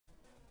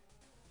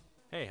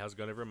Hey, how's it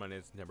going everyone? My name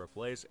is Never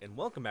Plays, and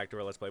welcome back to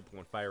our Let's Play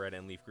Pokémon Firered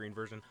and Leafgreen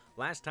version.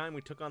 Last time we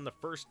took on the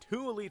first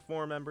two Elite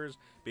Four members,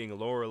 being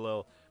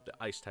Lorelil, the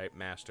Ice-type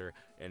Master,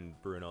 and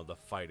Bruno, the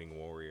Fighting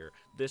Warrior.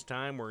 This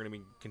time we're going to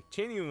be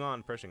continuing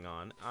on, pushing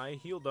on. I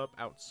healed up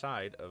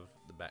outside of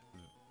the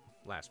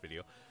last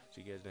video,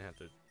 so you guys didn't have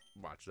to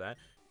watch that.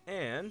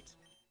 And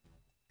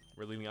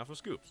we're leading off with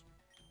Scoops.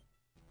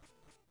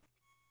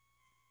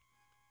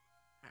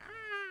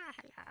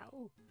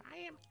 Hello. I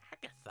am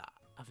Agatha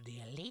of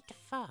the Elite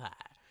Four.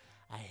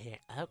 I hear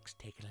Oak's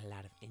taken a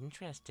lot of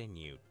interest in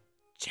you,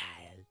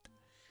 child.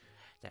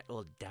 That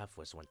old dove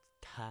was once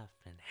tough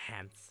and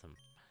handsome,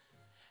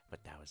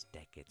 but that was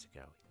decades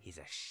ago. He's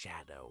a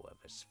shadow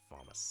of his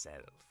former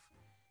self.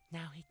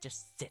 Now he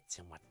just sits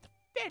and wants to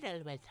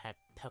fiddle with her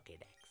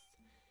Pokédex.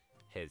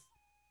 His,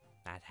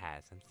 not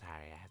hers, I'm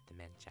sorry, I have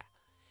dementia.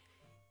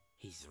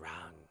 He's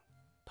wrong.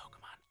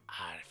 Pokemon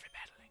are for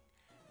battling.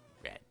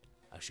 Red,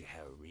 I'll show you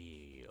how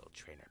real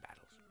trainer battles.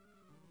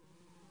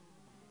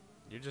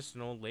 You're just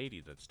an old lady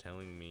that's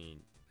telling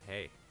me,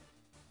 hey,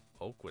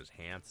 Oak was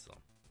handsome.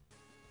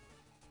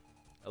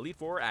 Elite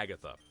Four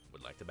Agatha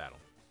would like to battle.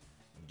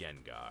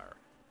 Gengar.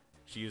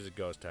 She uses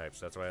ghost types,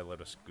 that's why I let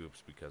her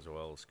Scoops, because,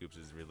 well, Scoops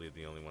is really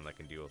the only one that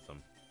can deal with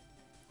them.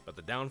 But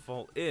the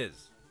downfall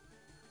is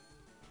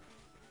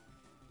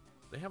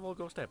they have all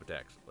ghost type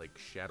attacks, like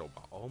Shadow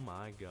Ball. Oh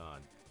my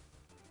god.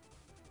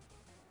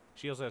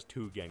 She also has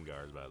two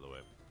Gengars, by the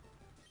way.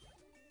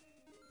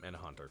 And a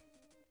Hunter.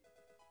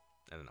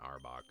 And an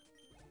Arbok,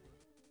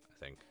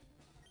 I think.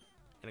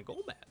 And a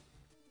Golbat.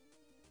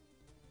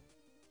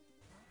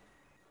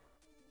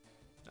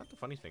 Not the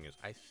funny thing is,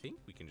 I think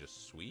we can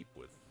just sweep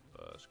with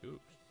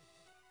Scoops.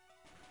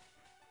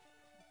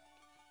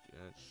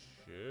 That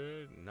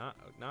should not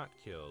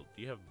kill.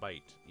 You have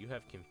Bite. You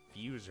have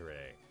Confuse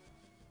Ray.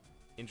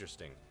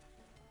 Interesting.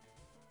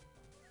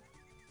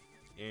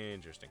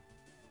 Interesting.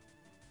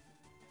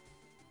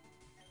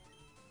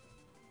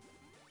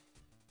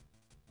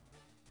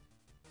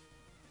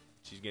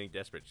 She's getting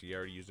desperate. She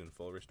already used in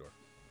full restore.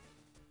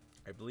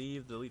 I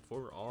believe the Elite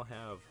Four all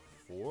have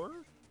 4?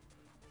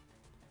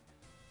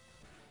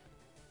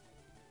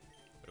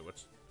 Wait,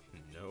 what's...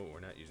 No, we're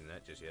not using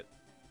that just yet.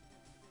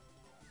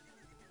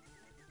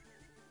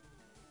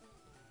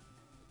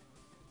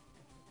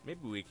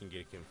 Maybe we can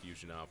get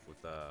confusion off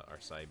with our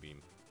Psybeam.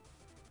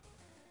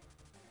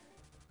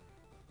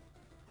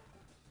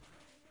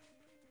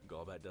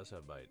 Golbat does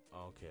have Bite.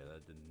 Okay,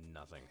 that did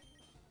nothing.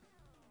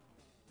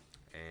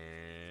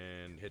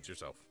 And hits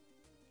yourself.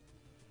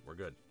 We're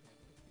good.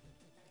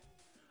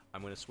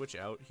 I'm gonna switch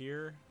out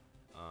here.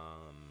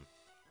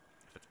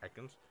 If it's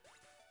Ekans.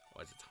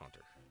 Why is it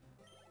Hunter?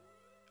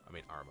 I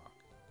mean Arbok.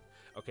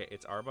 Okay,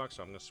 it's Arbok,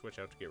 so I'm gonna switch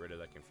out to get rid of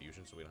that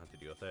confusion so we don't have to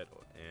deal with that.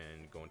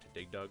 And go into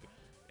Dig Dug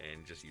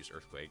and just use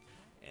Earthquake.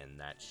 And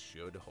that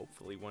should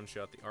hopefully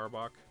one-shot the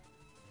Arbok.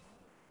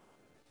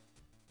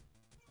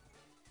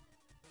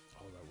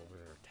 Oh, that lower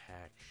their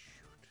attack.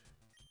 Shoot.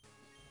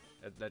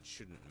 That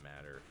shouldn't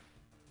matter.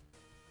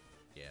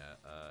 Yeah,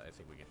 I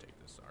think we can take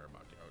this Arbok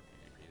out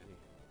easy.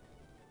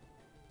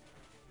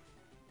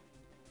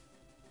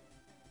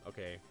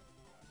 Okay,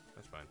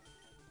 that's fine.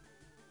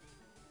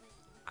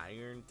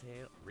 Iron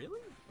Tail,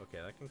 really? Okay,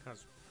 that can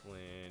cause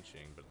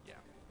flinching, but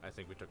yeah, I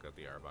think we took out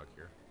the Arbok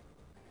here,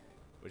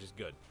 which is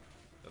good.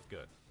 That's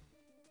good.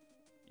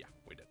 Yeah,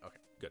 we did.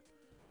 Okay, good.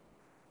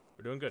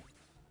 We're doing good.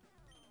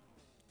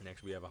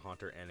 Next, we have a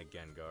Haunter and a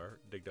Gengar.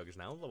 Dig Dug is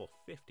now level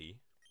 50.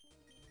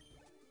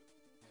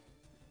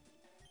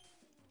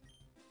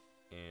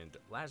 And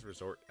last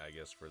resort, I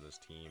guess, for this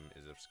team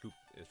is if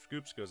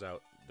Scoops goes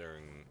out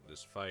during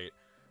this fight,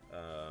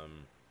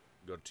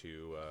 go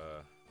to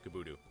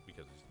Kabuto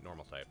because it's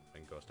normal type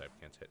and ghost type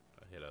can't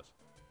hit us.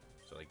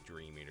 So like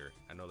Dream Eater,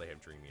 I know they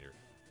have Dream Eater.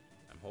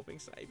 I'm hoping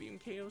Psybeam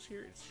KOs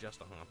here. It's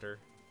just a Haunter.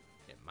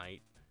 It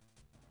might.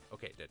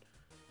 Okay, it did.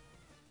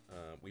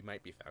 We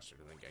might be faster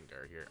than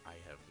Gengar here. I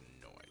have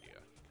no idea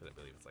because I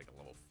believe it's like a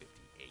level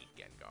 58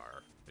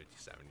 Gengar,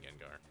 57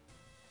 Gengar.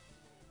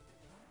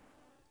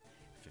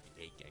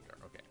 58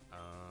 Gengar, okay.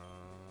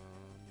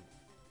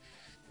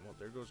 Well,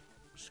 there goes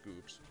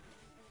Scoops.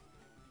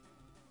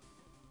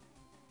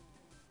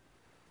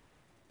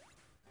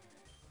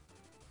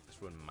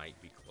 This one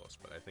might be close,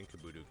 but I think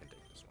Kabuto can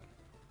take this one.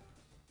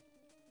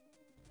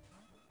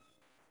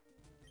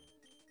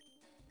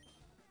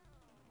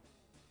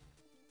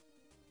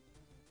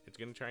 It's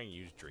gonna try and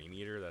use Dream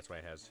Eater, that's why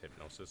it has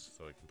Hypnosis,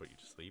 so it can put you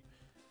to sleep.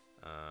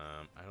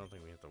 I don't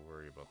think we have to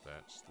worry about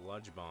that.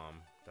 Sludge Bomb.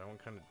 That one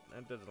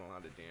that does a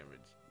lot of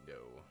damage. No.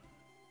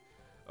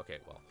 Okay,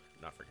 well,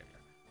 not for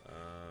Gengar.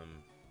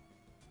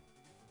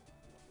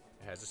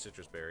 It has a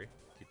Citrus Berry.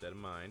 Keep that in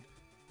mind.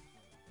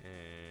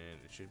 And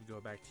it should go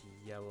back to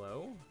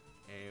yellow.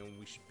 And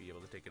we should be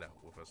able to take it out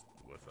with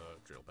a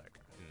Drill Peck.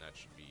 And that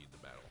should be the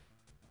battle.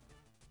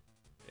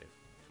 Come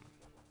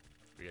on.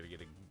 We gotta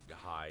get a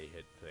high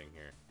hit thing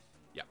here.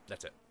 Yeah,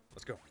 that's it.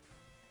 Let's go.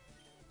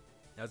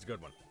 That's a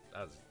good one.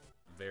 That was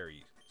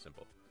very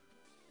simple.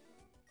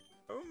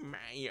 Oh my,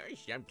 you're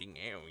something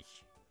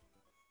else.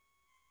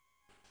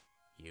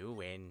 You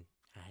win.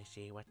 I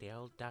see what the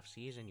old duff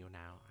sees in you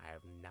now. I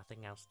have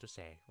nothing else to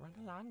say. Run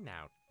along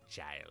now,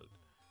 child.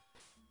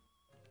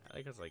 I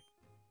like it's like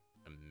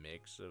a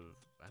mix of,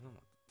 I don't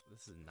know,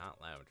 this is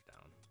not Lavender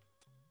Town.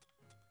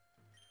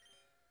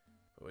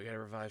 But we gotta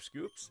revive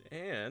Scoops,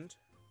 and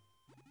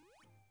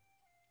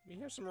we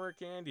have some rare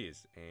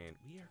candies, and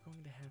we are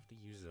going to have to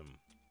use them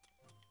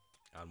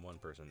on one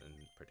person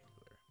in particular.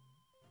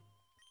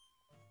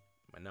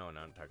 No,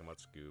 I'm talking about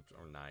Scoops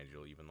or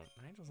Nigel, even though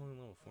Nigel's only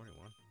level 41.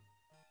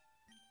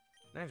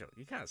 Nigel,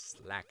 you kind of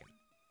slacking.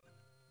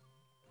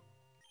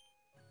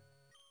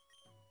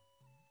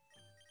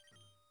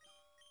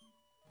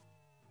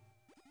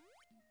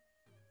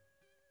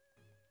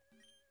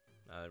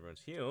 Now that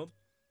everyone's healed,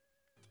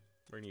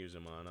 we're going to use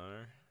them on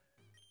our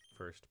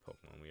first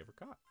Pokemon we ever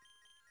caught,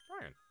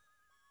 Brian.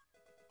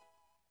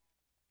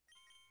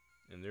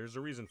 And there's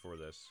a reason for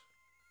this,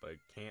 but I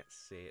can't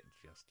say it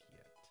just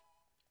yet.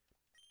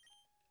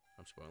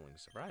 I'm spoiling the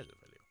surprise if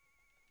I do.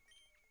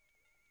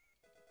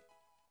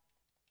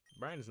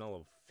 Brian is now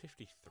level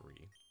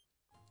 53,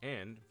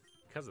 and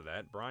because of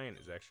that, Brian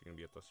is actually going to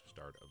be at the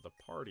start of the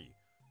party.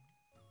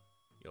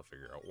 You'll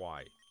figure out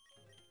why.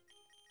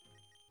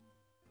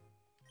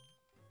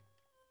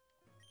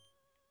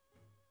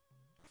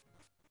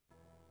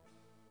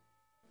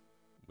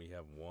 We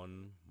have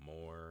one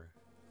more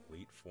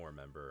Elite Four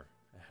member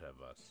ahead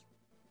of us,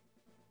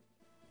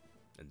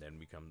 and then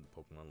become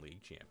the Pokemon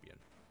League champion.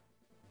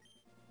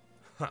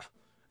 Ha!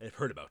 I've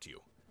heard about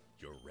you.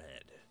 You're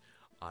Red.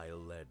 I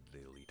led the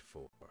Elite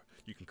Four.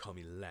 You can call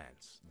me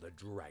Lance, the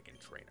Dragon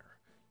Trainer.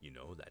 You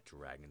know that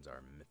dragons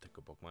are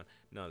mythical Pokemon?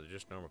 No, they're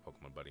just normal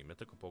Pokemon, buddy.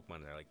 Mythical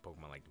Pokemon are like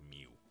Pokemon like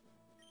Mew.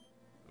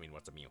 I mean,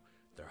 what's a Mew?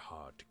 They're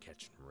hard to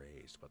catch and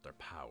raise, but their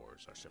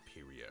powers are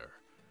superior.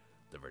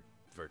 They're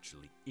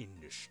virtually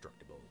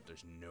indestructible.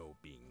 There's no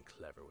being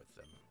clever with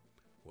them.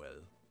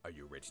 Well, are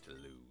you ready to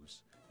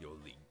lose? Your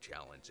league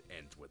challenge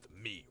ends with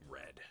me,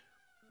 Red.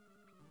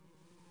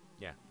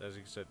 Yeah, as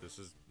you said, this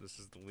is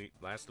the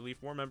last Elite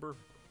Four member,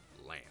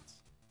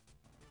 Lance.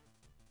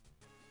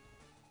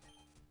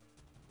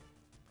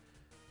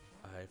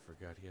 I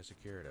forgot he has a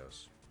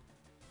Gyarados.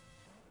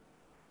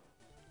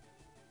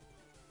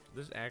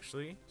 This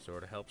actually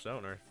sort of helps out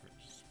in our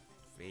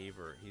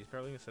favor. He's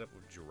probably going to set up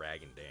with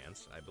Dragon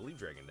Dance. I believe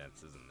Dragon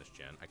Dance is in this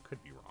gen. I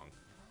could be wrong.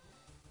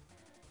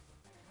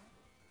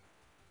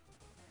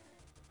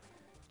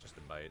 Just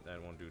a bite.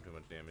 That won't do too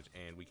much damage.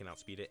 And we can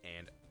outspeed it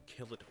and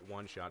kill it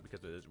one shot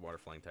because it is Water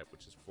Flying type,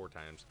 which is 4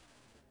 times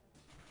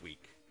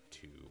weak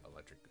to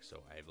electric.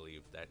 So I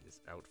believe that is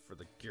out for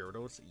the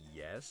Gyarados.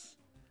 Yes.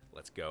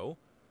 Let's go.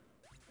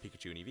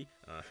 Pikachu and Eevee.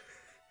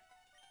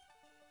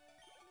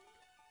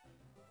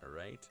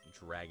 Alright.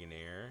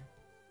 Dragonair.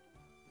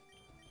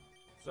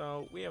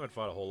 So, we haven't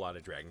fought a whole lot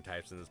of Dragon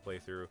types in this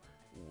playthrough,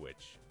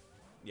 which,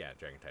 yeah,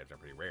 Dragon types are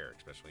pretty rare,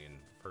 especially in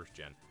first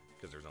gen,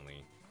 because there's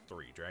only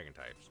 3 Dragon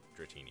types,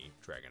 Dratini,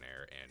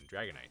 Dragonair, and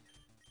Dragonite.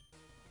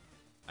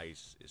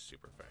 Ice is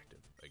super effective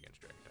against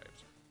Dragon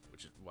types,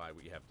 which is why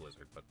we have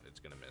Blizzard, but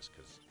it's going to miss,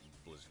 because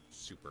Blizzard's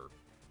super...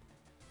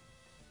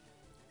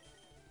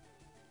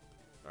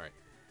 Alright.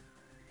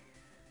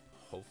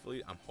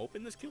 Hopefully, I'm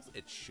hoping this kills.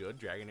 It should.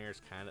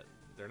 Dragonair's kind of...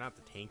 They're not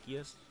the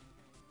tankiest.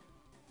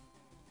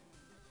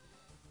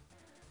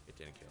 It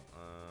didn't kill.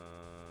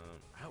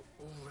 How?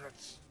 Oh,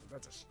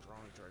 that's a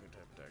strong dragon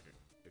type attack,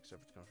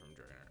 except it's coming from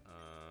Dragonair.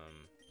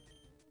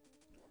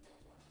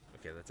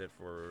 Okay, that's it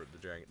for the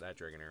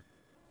Dragonair,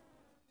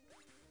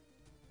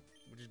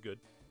 which is good.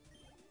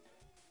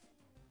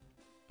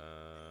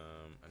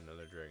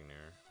 Another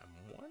Dragonair. I'm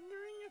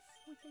wondering if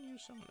we can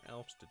use someone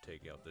else to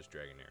take out this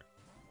Dragonair.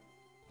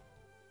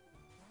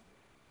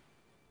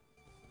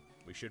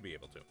 We should be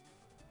able to.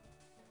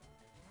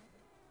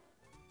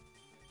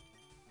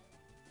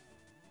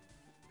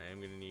 I am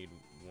going to need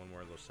one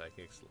more of those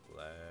psychics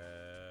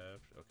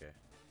left. Okay.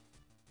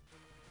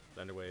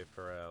 Thunderwave,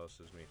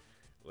 paralysis me.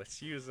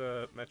 Let's use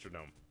a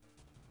metronome.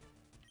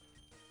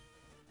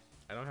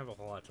 I don't have a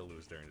whole lot to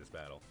lose during this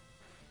battle.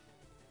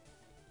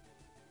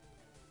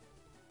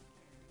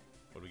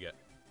 What do we get?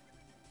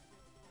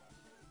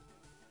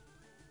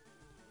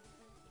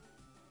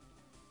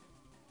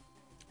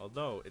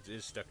 Although it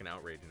is stuck in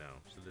outrage now,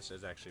 so this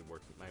is actually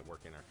might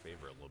work in our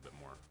favor a little bit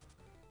more.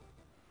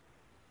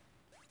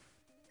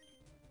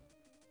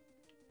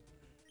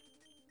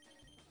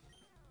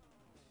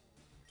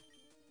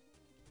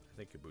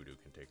 I think Kabuto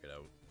can take it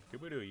out.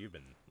 Kabuto, you've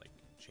been like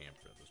champ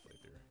throughout this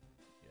playthrough.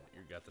 Yeah,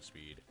 you got the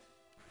speed.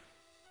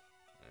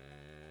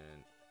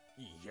 And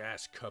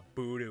yes,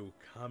 Kabuto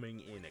coming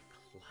in a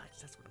clutch.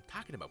 That's what I'm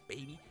talking about,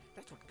 baby.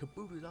 That's what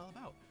Kabuto is all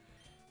about.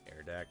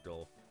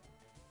 Aerodactyl.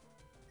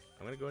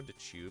 I'm gonna go into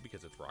Chew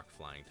because it's rock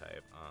flying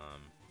type.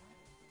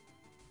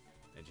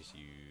 And just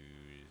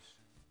use.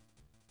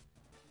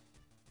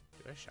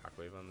 Do I have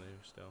Shockwave on there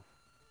still?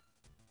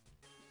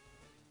 I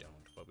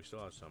don't, but we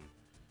still have some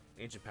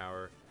ancient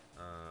power.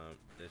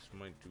 This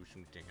might do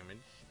some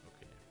damage.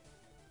 Okay,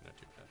 not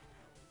too bad.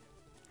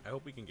 I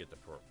hope we can get the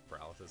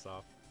paralysis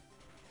off.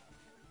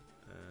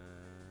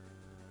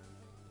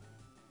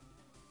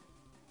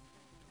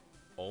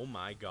 Oh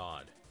my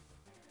god.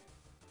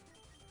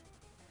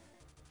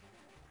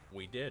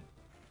 We did.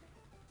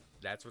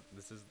 That's what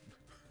this is.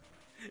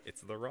 It's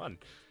the run.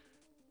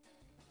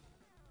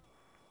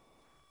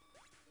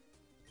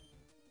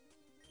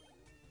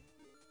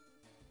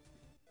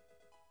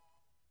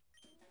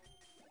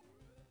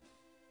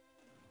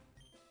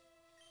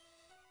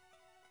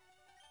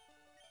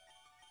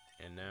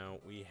 And now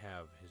we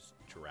have his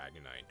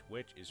Dragonite,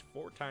 which is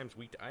 4 times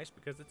weak to ice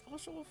because it's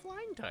also a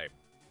flying type.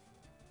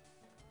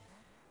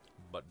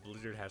 But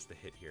Blizzard has to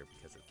hit here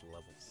because it's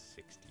level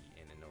 60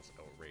 and it knows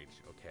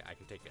Outrage. Okay, I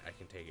can take it. I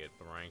can take it.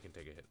 Ryan can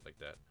take a hit like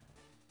that.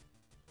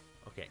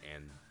 Okay,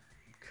 and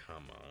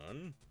come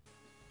on.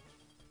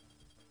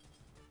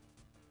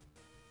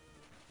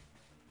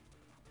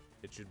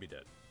 It should be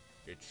dead.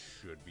 It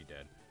should be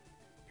dead.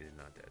 It is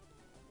not dead.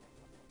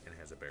 And it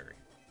has a berry.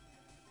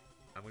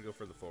 I'm gonna go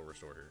for the full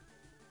restore here.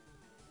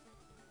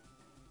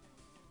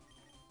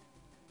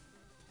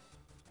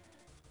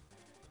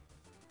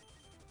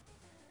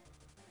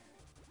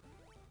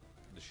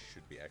 This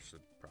should be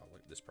actually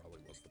this probably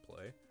was the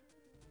play.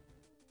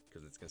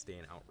 Because it's gonna stay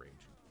in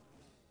Outrage.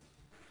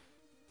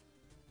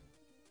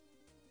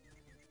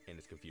 And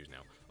it's confused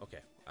now.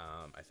 Okay,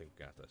 I think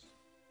we got this.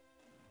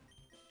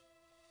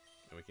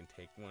 And we can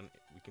take one,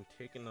 we can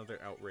take another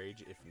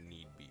Outrage if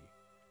need be.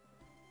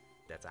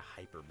 That's a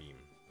Hyper Beam.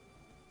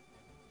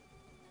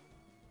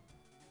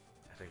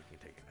 I think we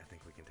can take it. I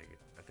think we can take it.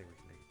 I think we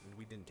can take it.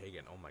 We didn't take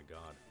it. Oh my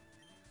god.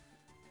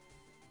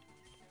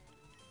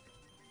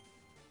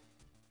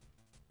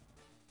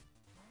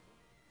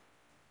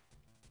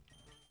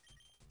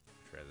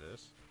 Try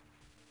this.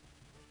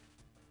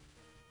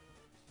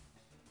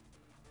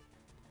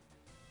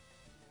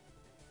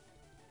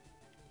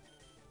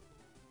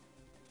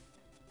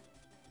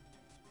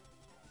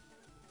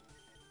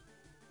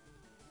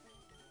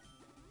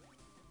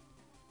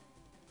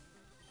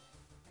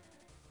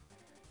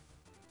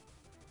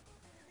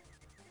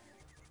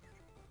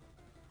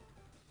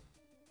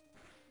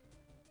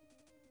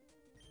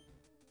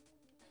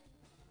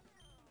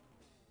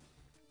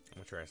 I'm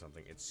gonna try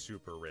something. It's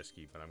super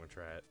risky, but I'm gonna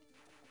try it.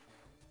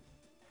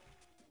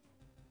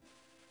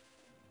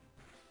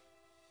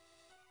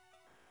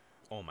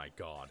 Oh my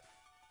god.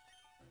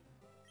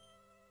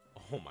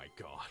 Oh my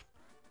god.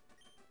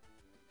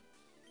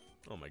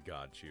 Oh my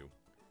god, Chew.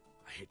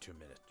 I hate to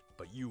admit it,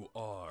 but you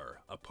are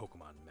a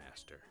Pokemon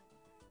master.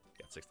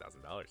 You got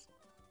 $6,000.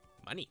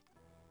 Money.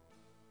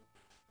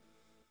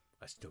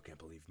 I still can't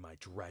believe my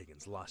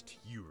dragons lost to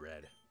you,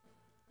 Red.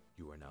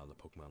 You are now the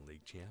Pokemon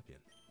League champion.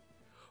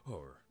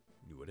 Or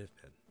you would have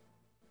been.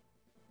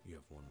 You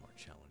have one more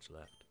challenge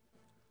left.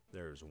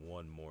 There is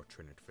one more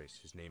trainer to face.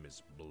 His name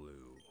is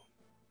Blue.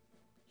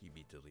 He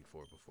beat the Elite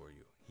Four before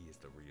you. He is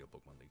the real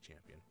Pokemon League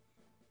champion.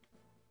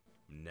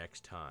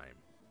 Next time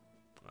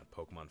on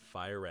Pokemon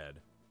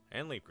Firered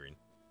and Leafgreen,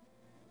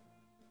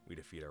 we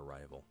defeat our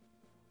rival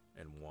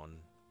in one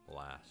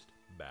last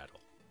battle.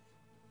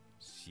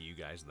 See you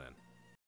guys then.